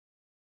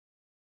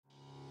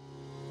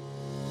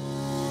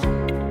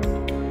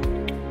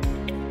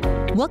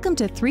Welcome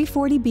to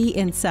 340B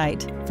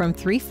Insight from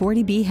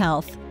 340B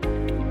Health.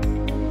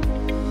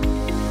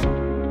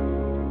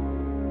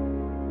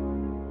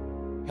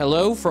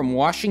 Hello from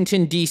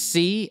Washington,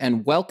 D.C.,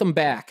 and welcome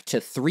back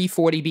to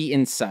 340B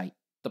Insight,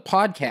 the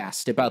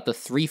podcast about the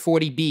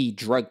 340B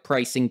drug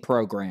pricing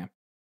program.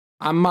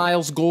 I'm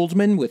Miles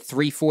Goldman with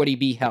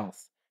 340B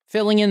Health,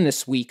 filling in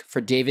this week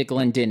for David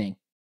Glendinning.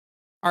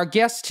 Our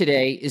guest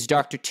today is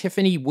Dr.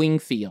 Tyffani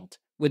Wingfield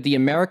with the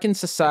American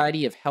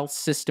Society of Health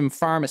System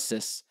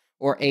Pharmacists,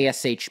 or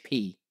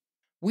ASHP.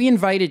 We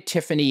invited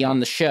Tyffani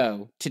on the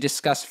show to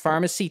discuss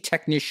pharmacy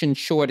technician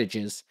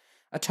shortages,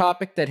 a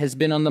topic that has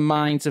been on the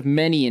minds of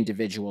many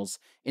individuals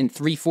in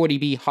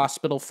 340B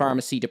hospital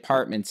pharmacy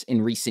departments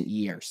in recent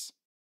years.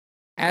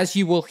 As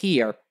you will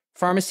hear,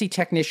 pharmacy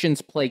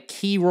technicians play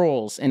key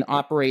roles in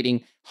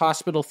operating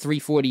hospital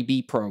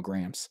 340B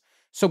programs,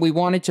 so we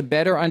wanted to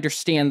better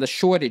understand the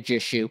shortage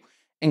issue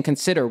and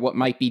consider what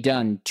might be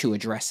done to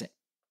address it.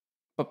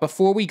 But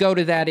before we go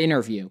to that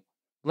interview,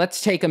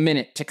 let's take a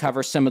minute to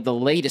cover some of the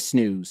latest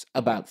news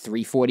about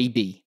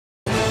 340B.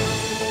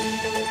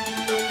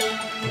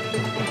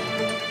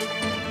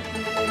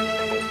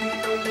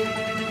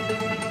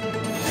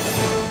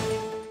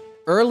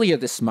 Earlier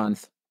this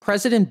month,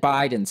 President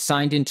Biden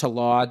signed into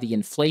law the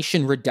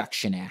Inflation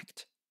Reduction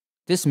Act.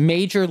 This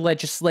major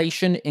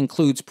legislation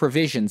includes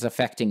provisions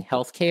affecting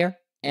healthcare,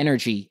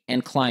 energy,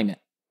 and climate.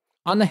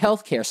 On the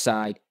healthcare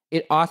side,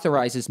 it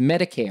authorizes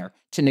Medicare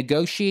to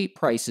negotiate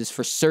prices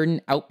for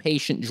certain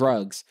outpatient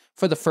drugs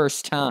for the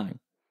first time.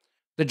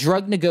 The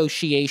drug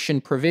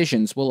negotiation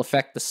provisions will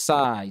affect the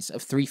size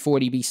of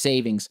 340B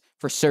savings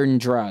for certain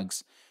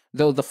drugs,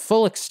 though the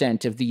full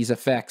extent of these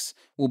effects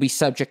will be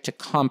subject to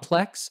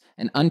complex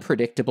and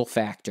unpredictable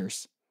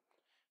factors.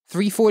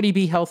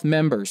 340B Health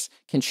members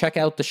can check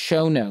out the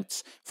show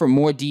notes for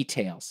more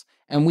details,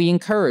 and we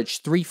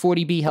encourage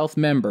 340B Health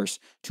members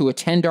to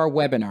attend our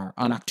webinar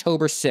on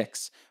October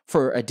 6th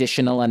for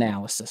additional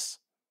analysis.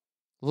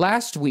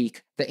 Last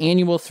week, the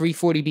annual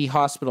 340B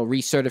hospital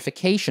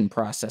recertification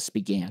process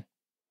began.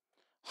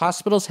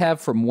 Hospitals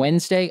have from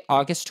Wednesday,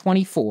 August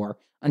 24,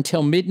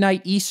 until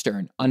midnight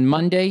Eastern on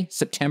Monday,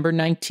 September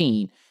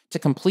 19, to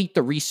complete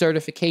the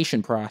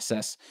recertification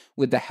process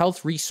with the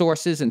Health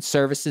Resources and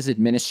Services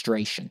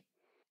Administration.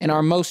 In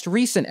our most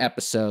recent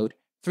episode,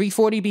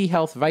 340B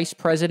Health Vice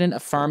President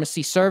of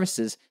Pharmacy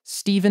Services,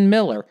 Stephen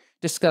Miller,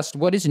 discussed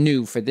what is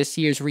new for this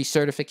year's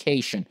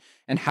recertification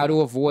and how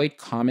to avoid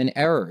common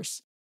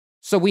errors.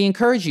 So we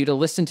encourage you to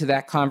listen to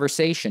that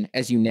conversation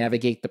as you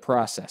navigate the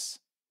process.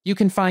 You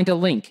can find a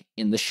link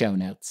in the show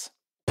notes.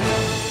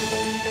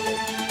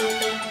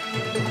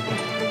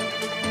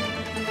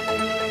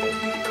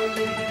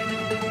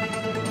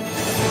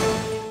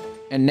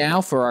 And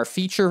now for our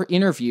feature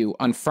interview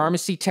on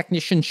pharmacy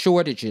technician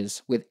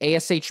shortages with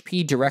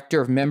ASHP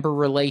Director of Member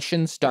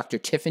Relations, Dr.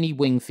 Tyffani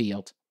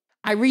Wingfield.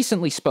 I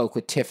recently spoke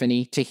with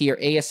Tyffani to hear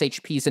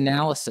ASHP's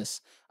analysis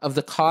of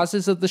the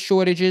causes of the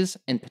shortages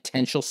and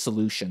potential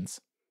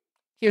solutions.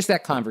 Here's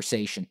that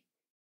conversation.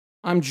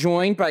 I'm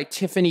joined by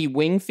Tyffani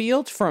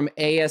Wingfield from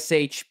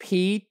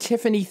ASHP.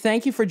 Tyffani,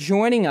 thank you for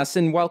joining us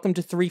and welcome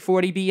to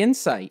 340B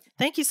Insight.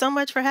 Thank you so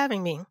much for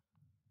having me.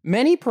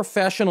 Many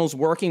professionals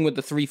working with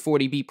the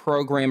 340B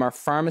program are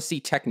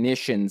pharmacy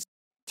technicians.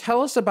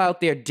 Tell us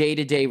about their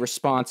day-to-day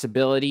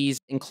responsibilities,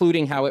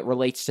 including how it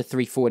relates to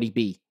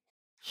 340B.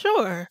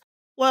 Sure.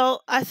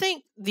 Well, I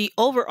think the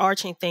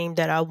overarching theme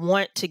that I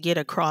want to get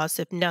across,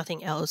 if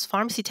nothing else,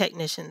 pharmacy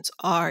technicians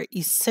are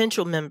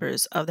essential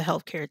members of the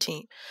healthcare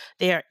team.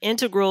 They are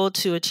integral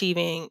to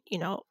achieving,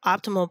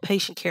 optimal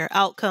patient care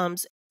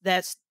outcomes.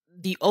 That's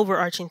the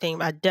overarching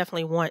theme I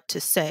definitely want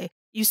to say.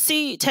 You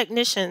see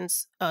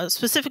technicians,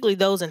 specifically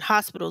those in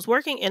hospitals,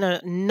 working in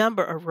a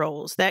number of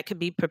roles. That could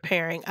be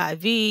preparing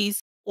IVs,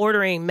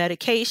 ordering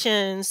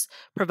medications,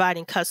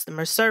 providing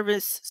customer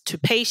service to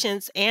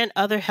patients and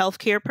other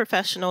healthcare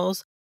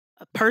professionals,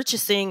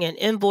 purchasing and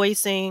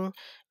invoicing,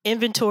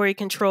 inventory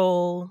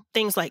control,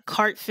 things like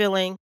cart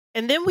filling.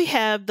 And then we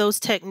have those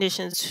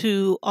technicians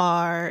who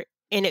are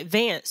in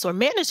advanced or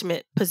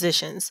management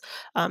positions.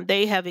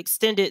 They have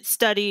extended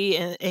study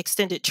and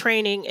extended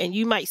training, and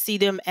you might see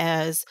them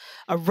as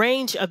a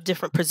range of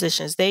different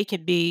positions. They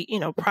could be,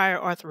 prior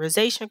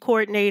authorization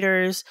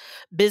coordinators,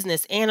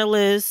 business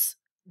analysts.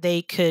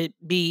 They could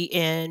be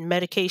in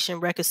medication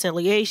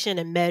reconciliation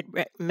and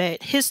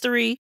med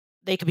history.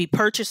 They could be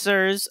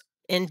purchasers,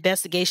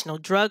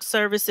 investigational drug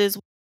services,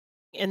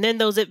 and then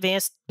those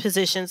advanced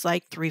positions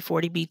like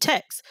 340B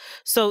techs.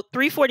 So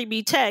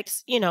 340B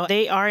techs,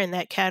 they are in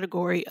that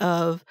category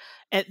of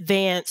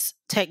advanced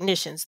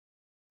technicians.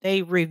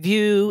 They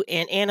review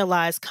and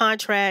analyze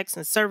contracts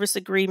and service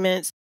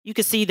agreements. You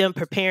can see them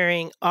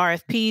preparing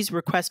RFPs,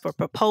 requests for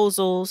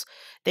proposals.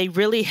 They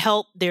really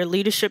help their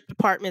leadership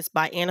departments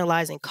by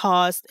analyzing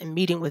costs and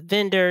meeting with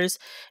vendors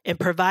and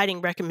providing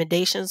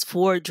recommendations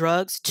for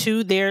drugs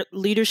to their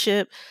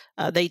leadership.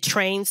 They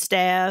train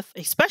staff,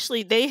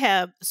 especially they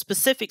have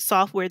specific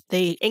software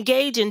they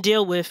engage and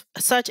deal with,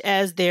 such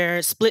as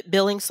their split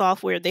billing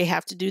software. They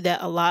have to do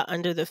that a lot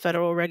under the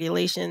federal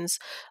regulations.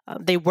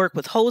 They work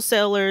with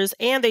wholesalers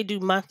and they do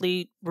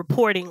monthly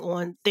reporting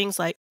on things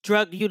like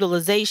drug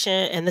utilization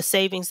and the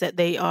savings that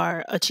they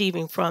are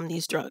achieving from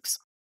these drugs.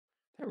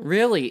 It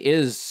really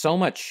is so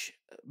much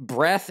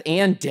breadth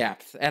and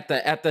depth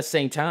at the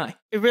same time.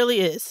 It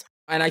really is.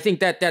 And I think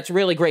that that's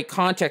really great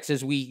context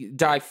as we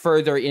dive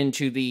further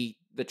into the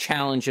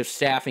challenge of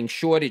staffing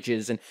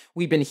shortages. And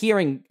we've been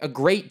hearing a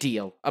great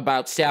deal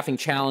about staffing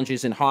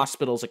challenges in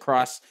hospitals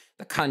across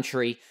the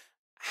country.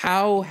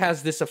 How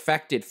has this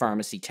affected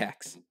pharmacy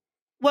techs?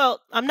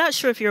 Well, I'm not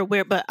sure if you're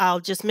aware, but I'll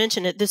just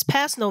mention it. This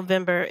past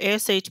November,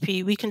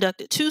 ASHP, we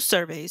conducted two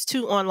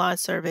online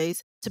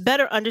surveys to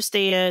better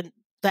understand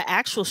the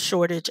actual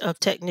shortage of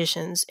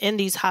technicians in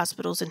these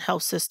hospitals and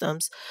health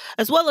systems,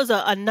 as well as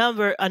a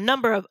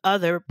number of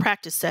other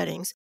practice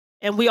settings.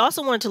 And we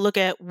also wanted to look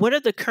at what are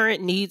the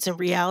current needs and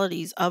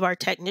realities of our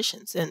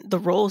technicians and the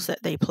roles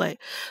that they play.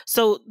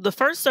 So the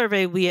first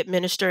survey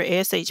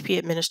ASHP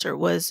administered,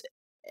 was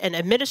an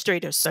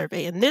administrator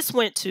survey. And this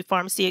went to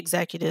pharmacy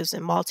executives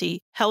in multi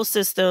health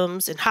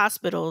systems and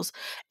hospitals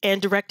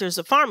and directors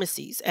of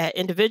pharmacies at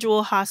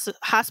individual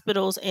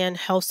hospitals and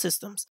health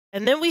systems.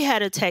 And then we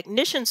had a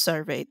technician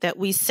survey that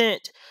we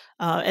sent,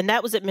 and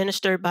that was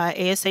administered by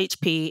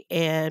ASHP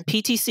and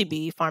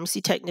PTCB, Pharmacy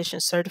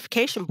Technician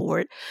Certification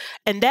Board.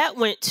 And that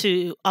went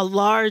to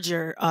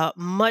a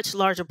much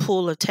larger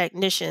pool of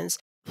technicians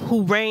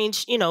who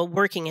range,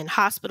 working in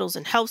hospitals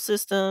and health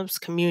systems,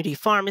 community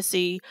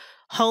pharmacy,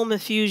 home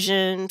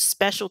infusion,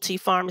 specialty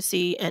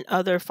pharmacy, and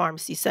other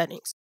pharmacy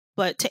settings.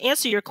 But to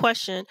answer your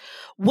question,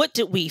 what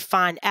did we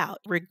find out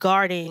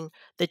regarding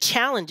the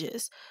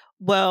challenges?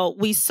 Well,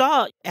 we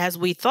saw, as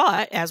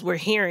we're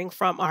hearing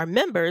from our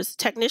members,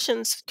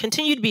 technicians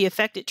continue to be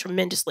affected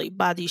tremendously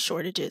by these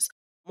shortages.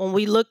 When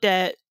we looked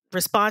at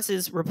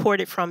responses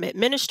reported from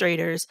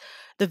administrators,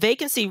 the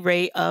vacancy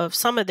rate of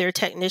some of their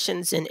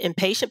technicians in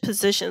inpatient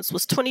positions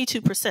was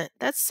 22%.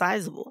 That's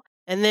sizable.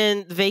 And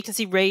then the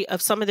vacancy rate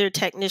of some of their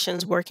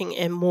technicians working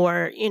in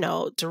more,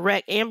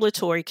 direct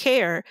ambulatory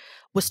care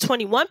was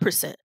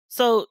 21%.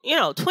 So,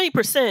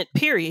 20%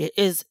 period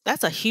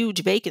that's a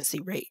huge vacancy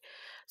rate.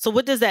 So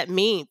what does that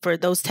mean for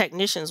those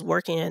technicians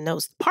working in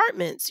those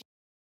departments?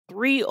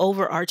 Three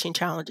overarching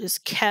challenges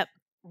kept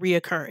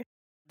reoccurring.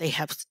 They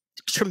have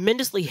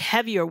tremendously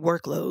heavier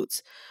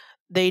workloads.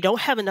 They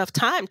don't have enough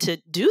time to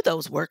do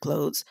those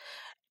workloads.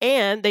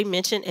 And they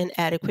mention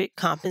inadequate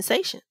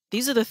compensation.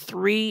 These are the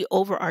three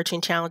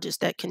overarching challenges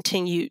that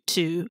continue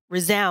to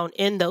resound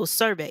in those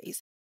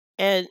surveys.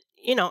 And,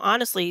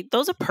 honestly,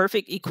 those are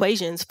perfect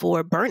equations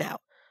for burnout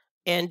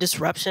and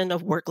disruption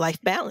of work-life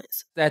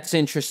balance. That's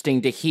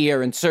interesting to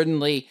hear. And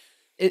certainly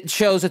it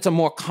shows it's a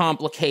more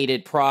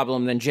complicated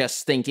problem than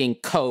just thinking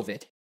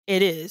COVID.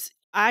 It is.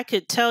 I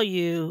could tell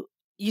you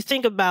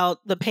think about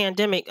the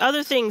pandemic,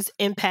 other things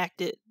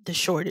impacted the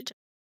shortage.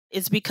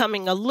 It's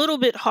becoming a little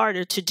bit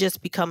harder to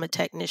just become a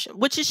technician,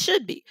 which it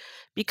should be,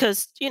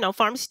 because,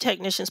 pharmacy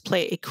technicians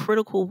play a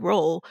critical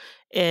role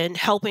in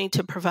helping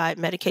to provide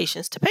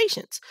medications to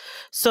patients.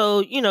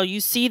 So, you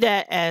see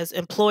that as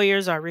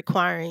employers are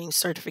requiring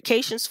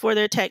certifications for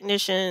their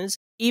technicians.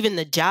 Even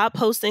the job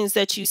postings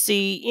that you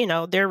see,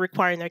 they're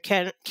requiring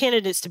their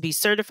candidates to be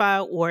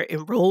certified or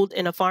enrolled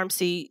in a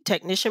pharmacy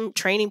technician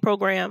training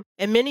program.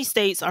 And many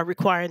states are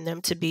requiring them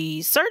to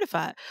be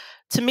certified.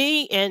 To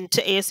me and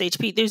to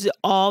ASHP, these are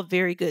all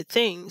very good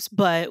things,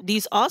 but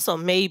these also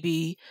may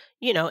be,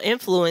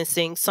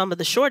 influencing some of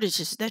the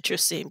shortages that you're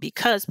seeing,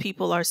 because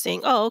people are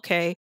saying, oh,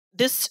 okay,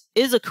 this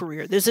is a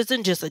career. This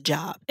isn't just a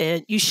job.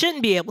 And you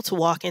shouldn't be able to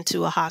walk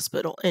into a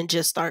hospital and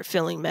just start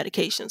filling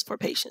medications for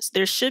patients.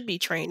 There should be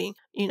training,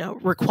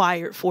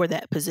 required for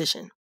that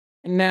position.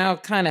 Now,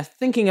 kind of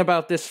thinking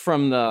about this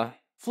from the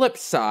flip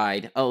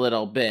side a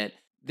little bit,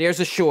 there's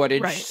a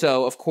shortage. Right.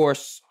 So, of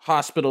course,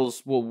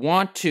 hospitals will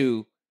want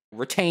to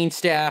retain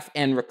staff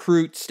and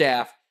recruit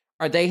staff.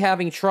 Are they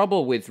having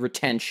trouble with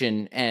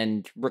retention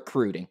and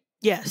recruiting?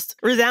 Yes,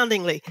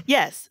 resoundingly.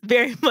 Yes,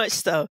 very much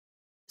so.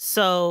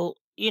 So,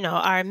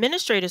 our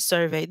administrative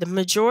survey, the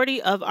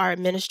majority of our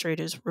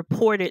administrators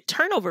reported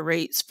turnover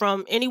rates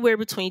from anywhere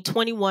between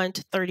 21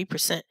 to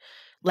 30%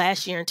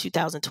 last year in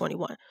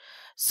 2021.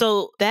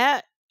 So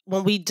that,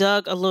 when we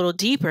dug a little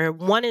deeper,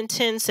 1 in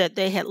 10 said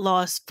they had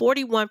lost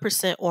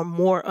 41% or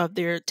more of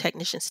their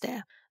technician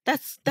staff.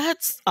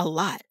 That's a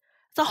lot.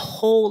 It's a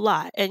whole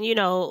lot. And,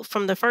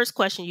 from the first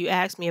question you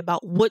asked me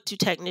about what do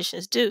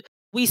technicians do,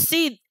 we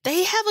see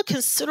they have a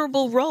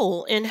considerable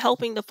role in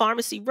helping the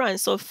pharmacy run.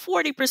 So if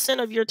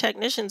 40% of your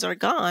technicians are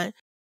gone,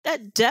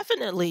 that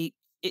definitely,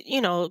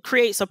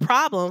 creates a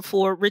problem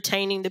for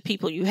retaining the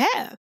people you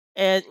have.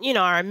 And,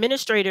 our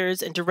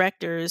administrators and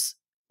directors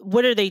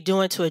what are they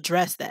doing to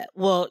address that?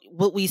 Well,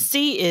 what we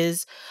see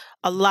is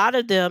a lot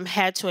of them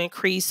had to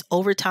increase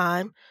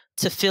overtime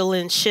to fill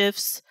in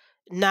shifts.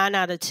 9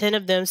 out of 10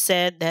 of them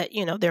said that,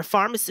 their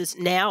pharmacists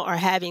now are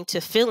having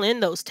to fill in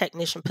those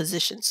technician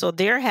positions. So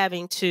they're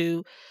having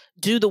to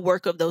do the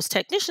work of those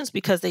technicians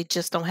because they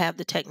just don't have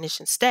the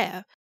technician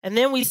staff. And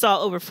then we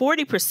saw over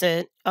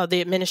 40% of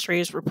the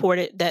administrators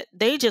reported that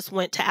they just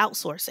went to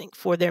outsourcing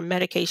for their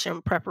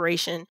medication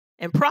preparation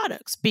and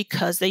products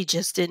because they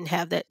just didn't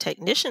have that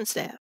technician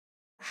staff.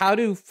 How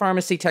do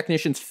pharmacy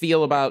technicians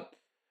feel about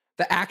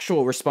the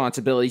actual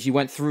responsibilities? You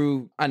went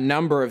through a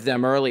number of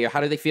them earlier.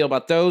 How do they feel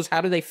about those?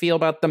 How do they feel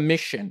about the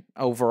mission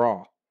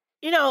overall?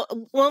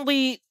 When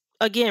we,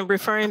 again,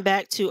 referring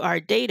back to our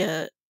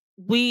data,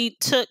 we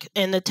took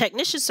in the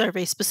technician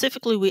survey,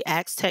 specifically, we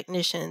asked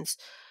technicians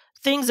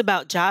things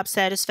about job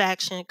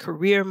satisfaction,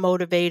 career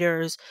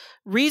motivators,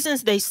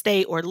 reasons they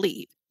stay or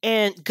leave.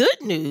 And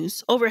good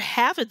news, over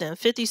half of them,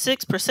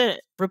 56%,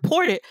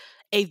 reported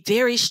a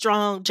very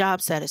strong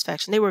job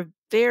satisfaction. They were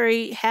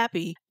very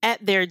happy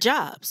at their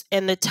jobs.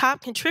 And the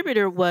top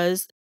contributor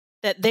was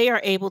that they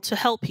are able to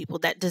help people,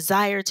 that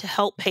desire to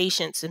help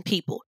patients and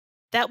people.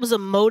 That was a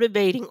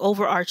motivating,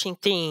 overarching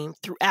theme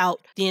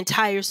throughout the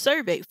entire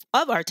survey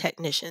of our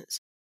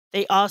technicians.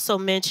 They also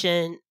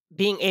mentioned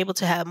being able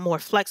to have more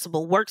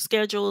flexible work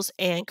schedules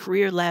and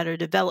career ladder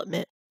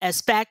development as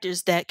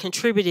factors that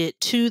contributed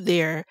to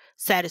their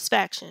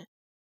satisfaction.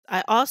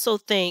 I also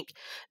think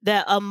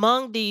that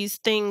among these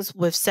things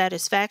with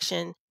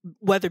satisfaction,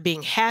 whether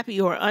being happy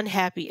or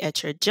unhappy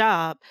at your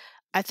job,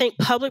 I think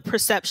public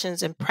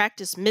perceptions and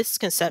practice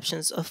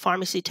misconceptions of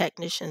pharmacy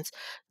technicians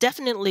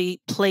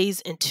definitely plays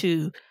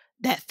into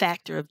that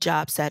factor of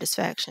job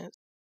satisfaction.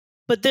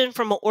 But then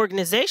from an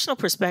organizational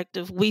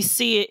perspective, we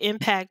see it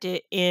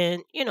impacted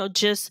in,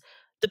 just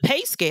the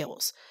pay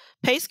scales.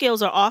 Pay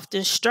scales are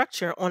often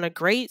structured on a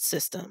grade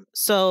system.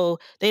 So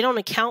they don't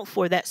account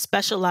for that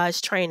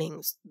specialized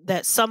trainings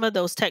that some of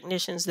those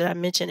technicians that I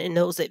mentioned in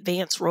those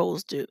advanced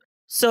roles do.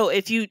 So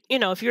if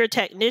if you're a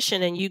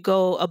technician and you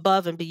go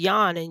above and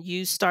beyond and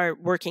you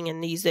start working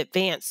in these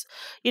advanced,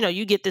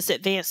 you get this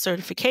advanced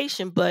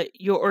certification, but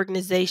your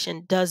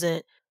organization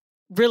doesn't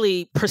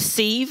really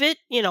perceive it,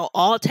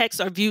 all techs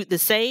are viewed the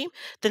same,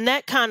 then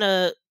that kind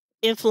of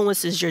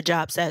influences your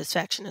job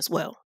satisfaction as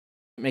well.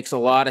 Makes a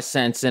lot of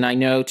sense. And I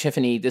know,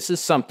 Tyffani, this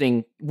is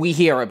something we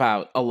hear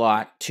about a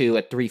lot too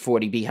at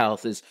 340B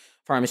Health is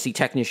pharmacy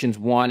technicians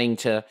wanting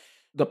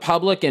the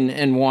public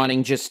and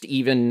wanting just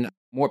even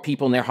more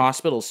people in their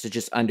hospitals to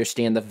just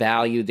understand the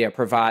value they're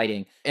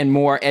providing and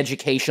more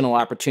educational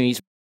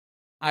opportunities.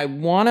 I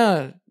want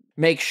to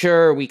make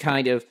sure we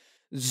kind of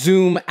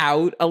zoom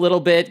out a little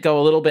bit, go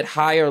a little bit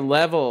higher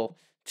level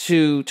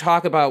to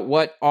talk about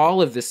what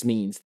all of this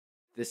means.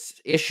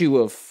 This issue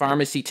of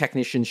pharmacy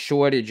technician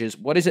shortages,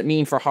 what does it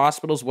mean for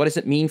hospitals? What does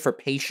it mean for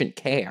patient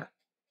care?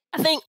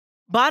 I think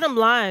bottom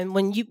line,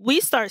 when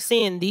we start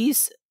seeing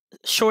these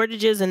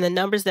shortages and the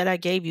numbers that I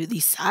gave you,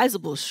 these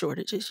sizable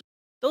shortages,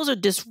 those are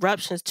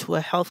disruptions to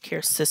a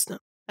healthcare system.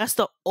 That's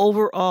the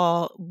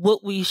overall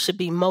what we should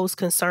be most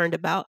concerned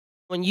about.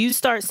 When you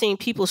start seeing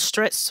people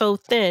stretched so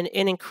thin,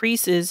 it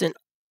increases in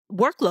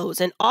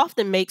workloads and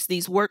often makes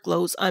these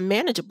workloads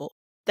unmanageable.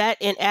 That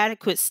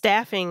inadequate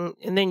staffing,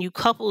 and then you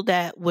couple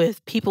that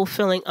with people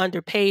feeling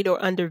underpaid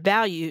or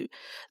undervalued,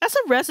 that's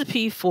a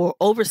recipe for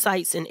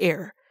oversights and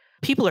error.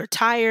 People are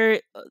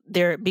tired,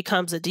 there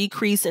becomes a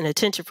decrease in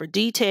attention for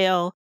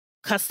detail,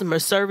 customer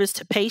service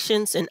to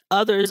patients and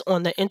others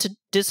on the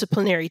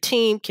interdisciplinary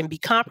team can be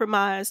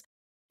compromised,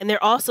 and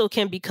there also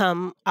can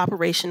become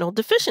operational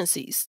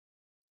deficiencies.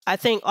 I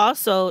think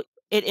also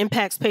it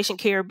impacts patient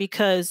care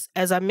because,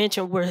 as I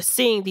mentioned, we're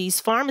seeing these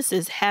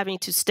pharmacists having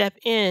to step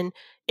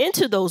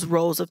into those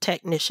roles of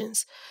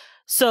technicians.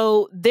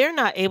 So they're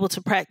not able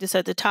to practice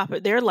at the top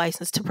of their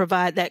license to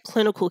provide that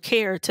clinical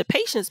care to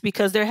patients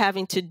because they're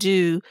having to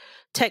do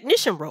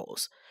technician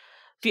roles.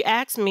 If you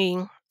ask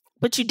me,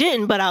 but you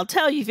didn't, but I'll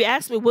tell you, if you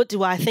ask me what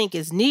do I think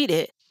is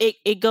needed,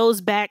 it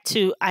goes back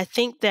to, I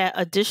think that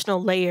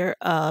additional layer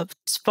of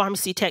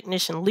pharmacy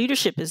technician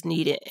leadership is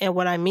needed. And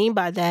what I mean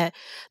by that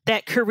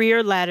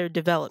career ladder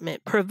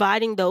development,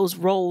 providing those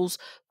roles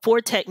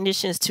for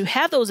technicians to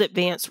have those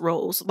advanced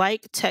roles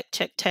like tech,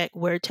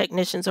 where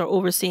technicians are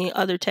overseeing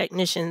other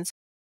technicians.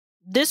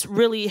 This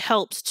really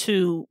helps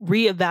to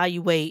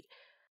reevaluate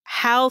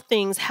how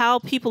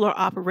people are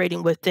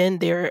operating within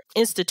their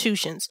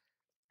institutions.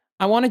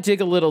 I want to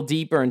dig a little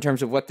deeper in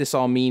terms of what this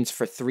all means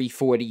for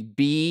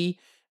 340B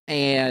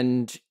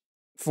and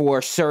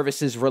for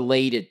services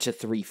related to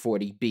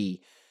 340B.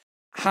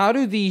 How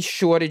do these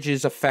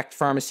shortages affect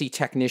pharmacy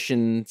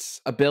technicians'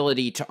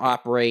 ability to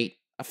operate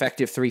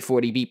effective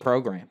 340B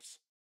programs?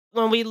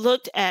 When we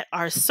looked at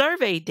our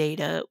survey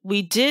data,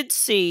 we did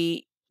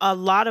see a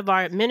lot of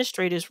our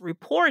administrators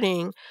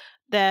reporting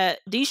that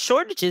these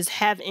shortages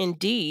have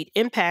indeed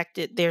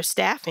impacted their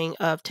staffing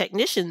of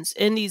technicians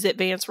in these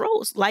advanced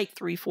roles like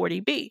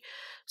 340B.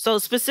 So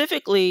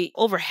specifically,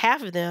 over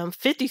half of them,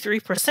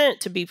 53%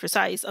 to be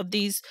precise, of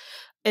these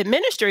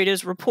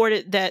Administrators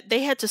reported that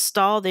they had to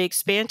stall the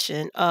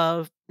expansion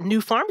of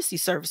new pharmacy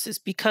services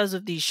because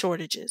of these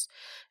shortages.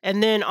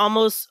 And then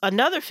almost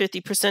another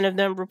 50% of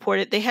them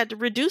reported they had to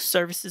reduce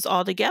services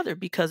altogether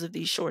because of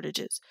these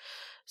shortages.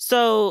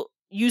 So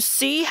you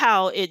see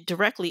how it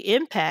directly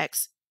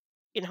impacts,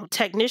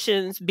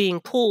 technicians being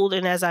pulled.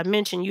 And as I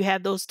mentioned, you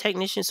have those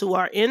technicians who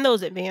are in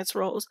those advanced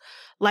roles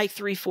like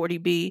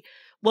 340B.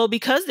 Well,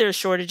 because there are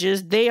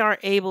shortages, they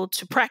aren't able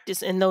to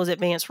practice in those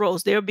advanced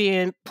roles. They're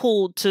being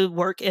pulled to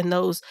work in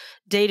those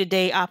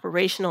day-to-day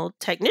operational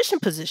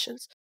technician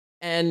positions.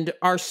 And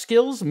are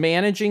skills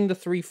managing the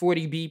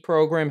 340B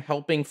program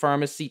helping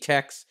pharmacy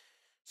techs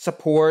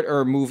support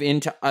or move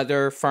into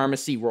other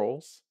pharmacy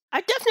roles?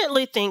 I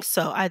definitely think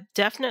so. I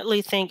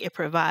definitely think it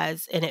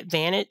provides an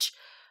advantage.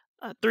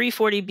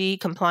 340B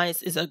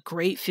compliance is a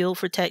great field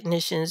for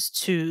technicians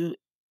to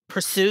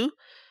pursue.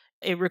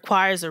 It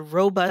requires a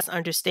robust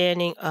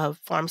understanding of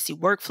pharmacy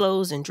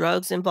workflows and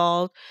drugs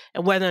involved.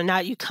 And whether or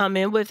not you come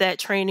in with that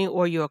training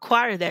or you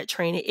acquire that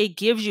training, it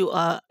gives you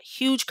a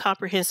huge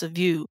comprehensive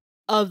view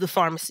of the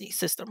pharmacy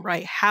system,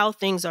 right? How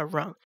things are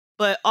run.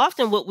 But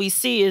often what we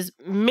see is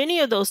many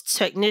of those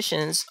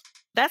technicians,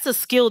 that's a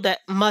skill that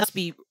must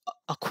be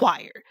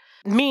acquired,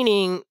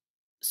 meaning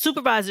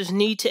supervisors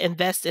need to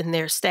invest in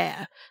their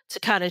staff to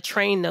kind of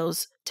train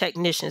those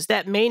technicians.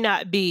 That may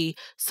not be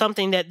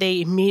something that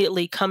they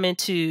immediately come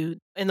into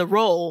in the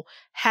role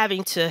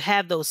having to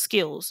have those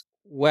skills.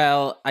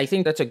 Well, I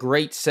think that's a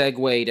great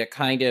segue to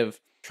kind of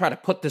try to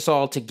put this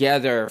all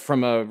together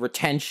from a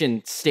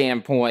retention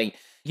standpoint.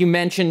 You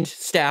mentioned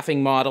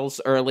staffing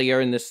models earlier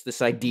and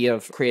this idea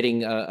of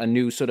creating a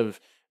new sort of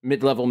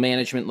mid-level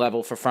management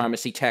level for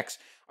pharmacy techs.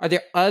 Are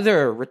there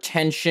other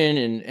retention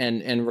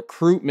and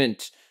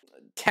recruitment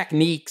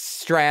techniques,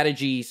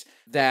 strategies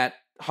that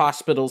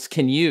hospitals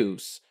can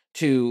use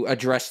to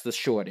address the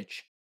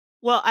shortage?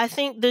 Well, I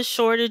think this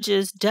shortage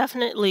is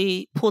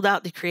definitely pulled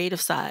out the creative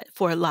side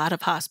for a lot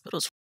of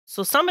hospitals.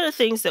 So some of the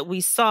things that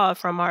we saw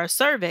from our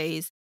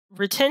surveys,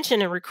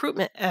 retention and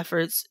recruitment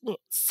efforts,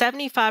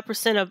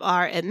 75% of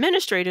our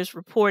administrators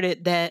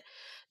reported that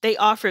they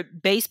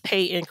offered base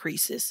pay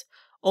increases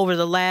over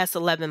the last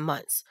 11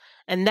 months.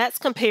 And that's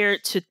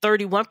compared to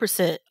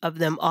 31% of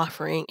them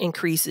offering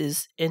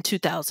increases in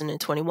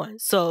 2021.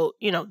 So,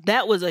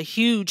 that was a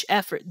huge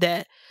effort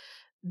that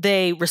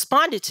they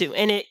responded to.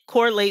 And it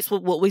correlates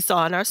with what we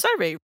saw in our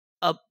survey.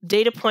 A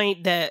data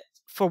point that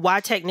for why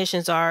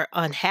technicians are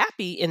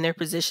unhappy in their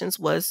positions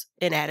was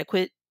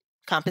inadequate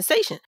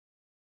compensation.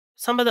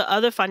 Some of the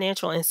other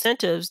financial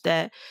incentives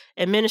that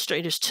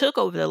administrators took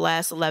over the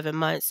last 11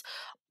 months,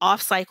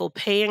 off-cycle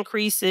pay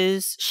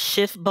increases,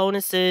 shift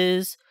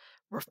bonuses,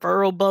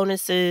 referral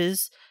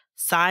bonuses,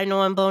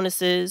 sign-on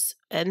bonuses.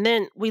 And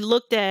then we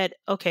looked at,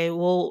 okay,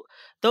 well,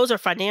 those are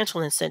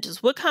financial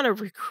incentives. What kind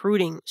of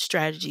recruiting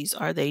strategies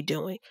are they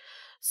doing?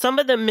 Some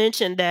of them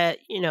mentioned that,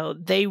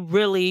 they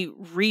really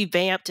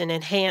revamped and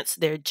enhanced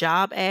their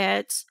job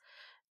ads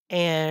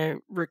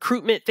and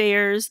recruitment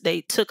fairs.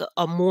 They took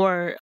a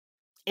more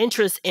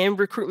interest in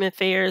recruitment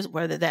fairs,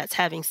 whether that's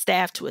having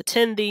staff to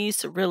attend these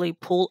to really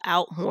pull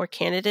out more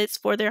candidates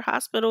for their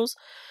hospitals.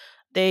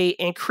 They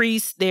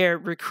increased their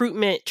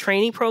recruitment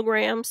training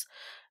programs.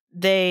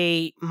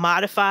 They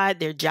modified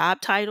their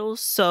job titles.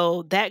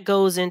 So that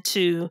goes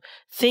into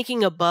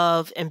thinking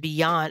above and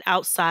beyond,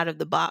 outside of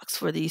the box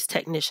for these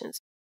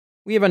technicians.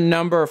 We have a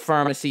number of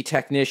pharmacy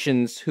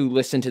technicians who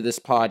listen to this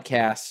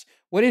podcast.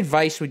 What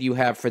advice would you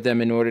have for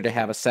them in order to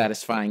have a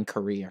satisfying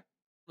career? I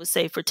would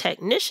say for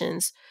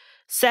technicians,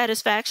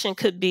 satisfaction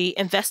could be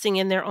investing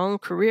in their own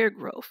career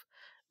growth.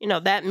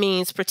 That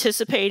means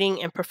participating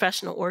in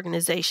professional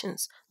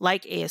organizations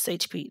like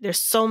ASHP. There's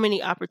so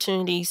many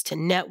opportunities to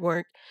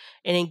network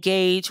and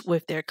engage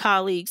with their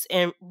colleagues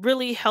and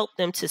really help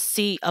them to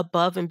see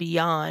above and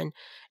beyond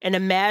and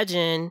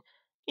imagine,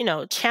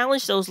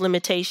 challenge those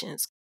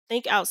limitations.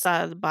 Think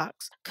outside of the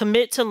box.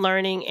 Commit to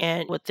learning,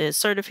 and with the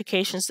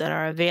certifications that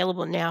are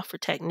available now for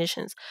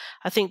technicians,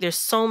 I think there's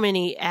so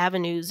many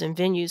avenues and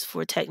venues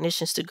for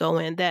technicians to go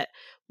in that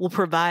will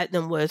provide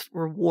them with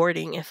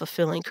rewarding and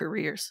fulfilling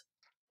careers.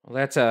 Well,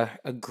 that's a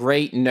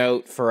great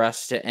note for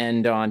us to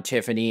end on,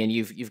 Tyffani, and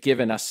you've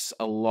given us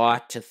a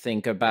lot to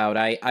think about.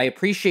 I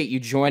appreciate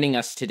you joining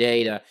us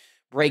today to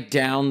break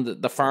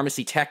down the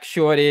pharmacy tech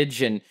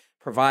shortage and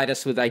provide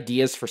us with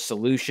ideas for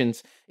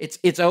solutions.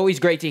 It's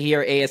always great to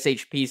hear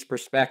ASHP's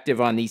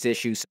perspective on these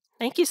issues.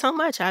 Thank you so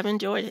much. I've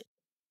enjoyed it.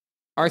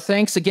 Our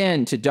thanks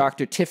again to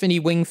Dr.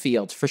 Tyffani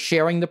Wingfield for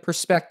sharing the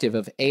perspective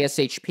of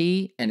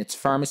ASHP and its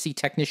Pharmacy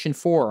Technician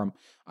Forum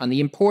on the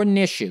important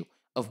issue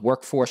of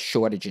workforce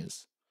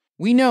shortages.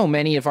 We know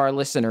many of our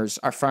listeners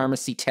are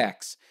pharmacy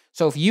techs,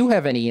 so if you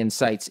have any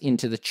insights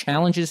into the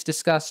challenges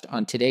discussed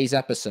on today's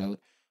episode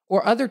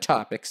or other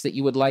topics that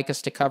you would like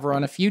us to cover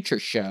on a future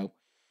show,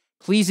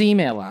 please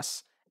email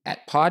us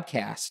at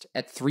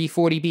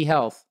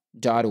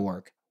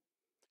podcast@340bhealth.org.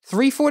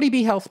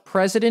 340B Health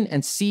President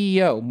and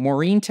CEO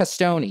Maureen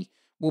Testoni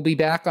will be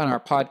back on our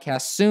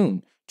podcast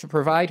soon to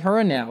provide her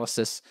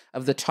analysis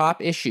of the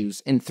top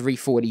issues in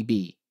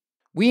 340B.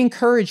 We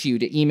encourage you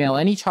to email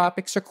any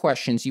topics or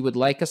questions you would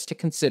like us to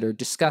consider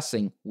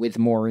discussing with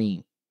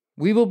Maureen.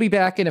 We will be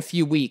back in a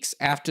few weeks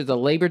after the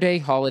Labor Day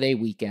holiday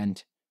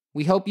weekend.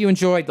 We hope you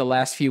enjoyed the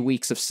last few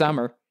weeks of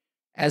summer.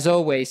 As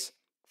always,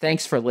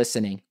 thanks for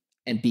listening,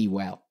 and be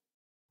well.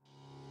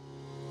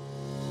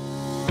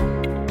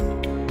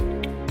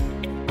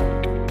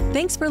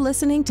 Thanks for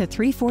listening to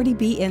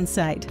 340B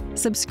Insight.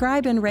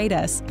 Subscribe and rate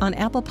us on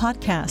Apple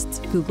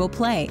Podcasts, Google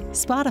Play,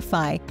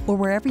 Spotify, or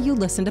wherever you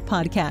listen to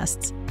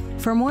podcasts.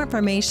 For more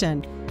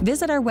information,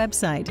 visit our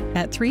website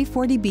at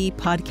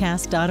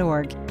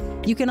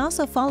 340bpodcast.org. You can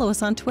also follow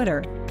us on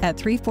Twitter at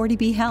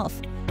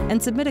 340bhealth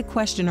and submit a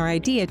question or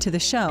idea to the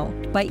show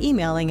by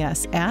emailing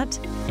us at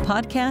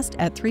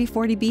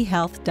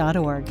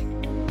podcast@340bhealth.org.